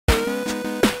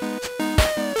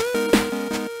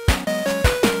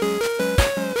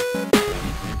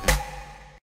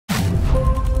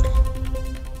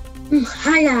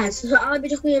Hi guys, so I'll be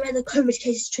talking about the COVID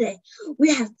cases today.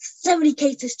 We have 70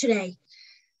 cases today.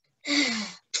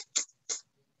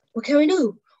 What can we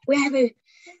do? We have to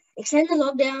extend the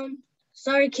lockdown.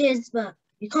 Sorry kids, but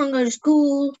you can't go to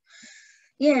school.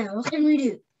 Yeah, what can we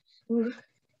do? We're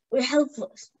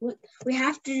helpless. We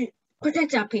have to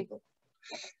protect our people.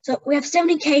 So we have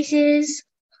 70 cases.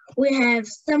 We have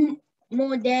some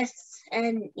more deaths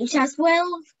and New South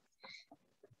Wales.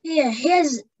 Yeah,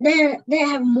 they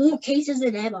have more cases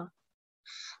than ever.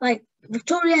 Like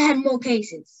Victoria had more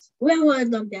cases. We were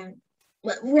in lockdown,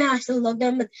 but we are still locked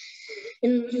down. But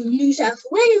in New South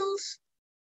Wales,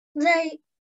 they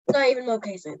not even more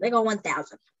cases. They got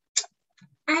 1,000.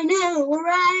 I know,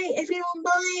 right? If you don't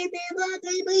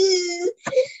believe me,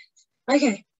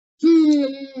 okay.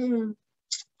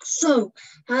 So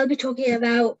I'll be talking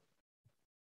about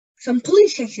some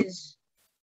police cases.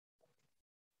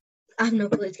 I have no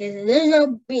police cases. There's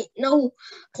no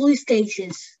police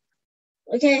cases.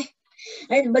 Okay,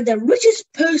 but the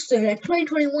richest person in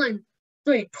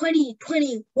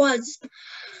 2020 was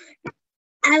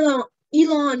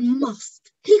Elon Musk.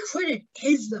 He created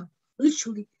Tesla,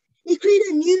 literally. He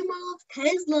created a new model of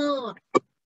Tesla.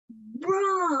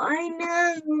 Bro, I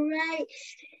know, right?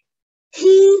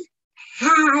 He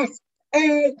has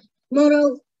a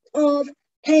model of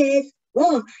Tesla.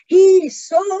 He is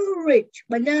so rich.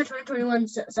 But now 2021,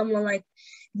 someone like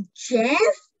Jeff.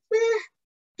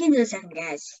 Give me a second,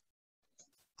 guys.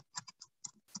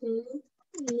 Who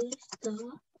is the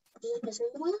person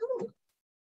in the world?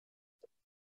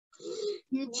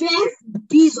 Jeff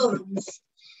Bezos.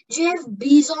 Jeff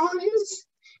Bezos.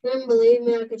 If you don't believe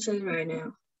me, I can show you right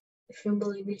now. If you don't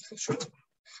believe me, I can show you.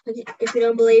 If you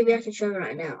don't believe me, I can show you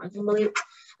right now. I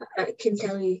can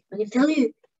tell you.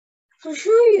 I'll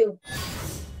show you.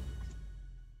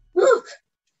 Look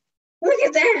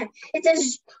at that. It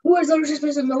says, who is the richest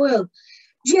person in the world?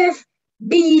 Jeff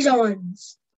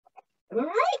Bezos. Am I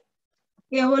right?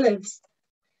 Yeah, who lives?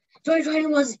 2020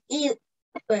 was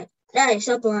but that is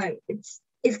not lying.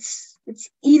 It's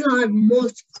Elon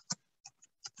Musk.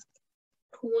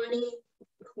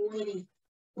 2020.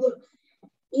 Look,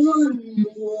 Elon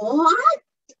what?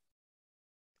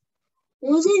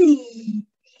 Wasn't he?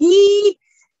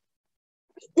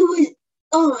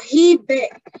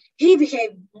 He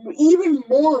became even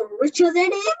more richer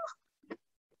than him.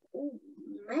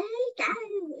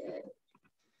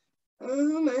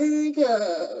 Oh my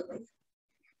god.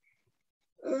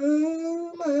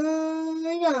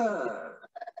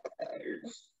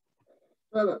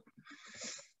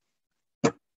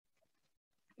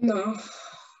 No.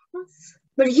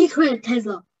 But he created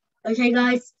Tesla. Okay,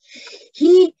 guys?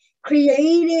 He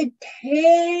created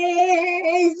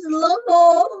Tesla.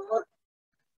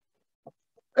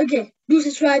 Okay, do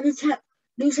subscribe to the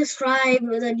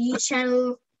news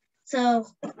channel. So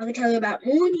I can tell you about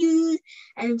more news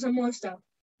and some more stuff.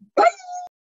 Bye!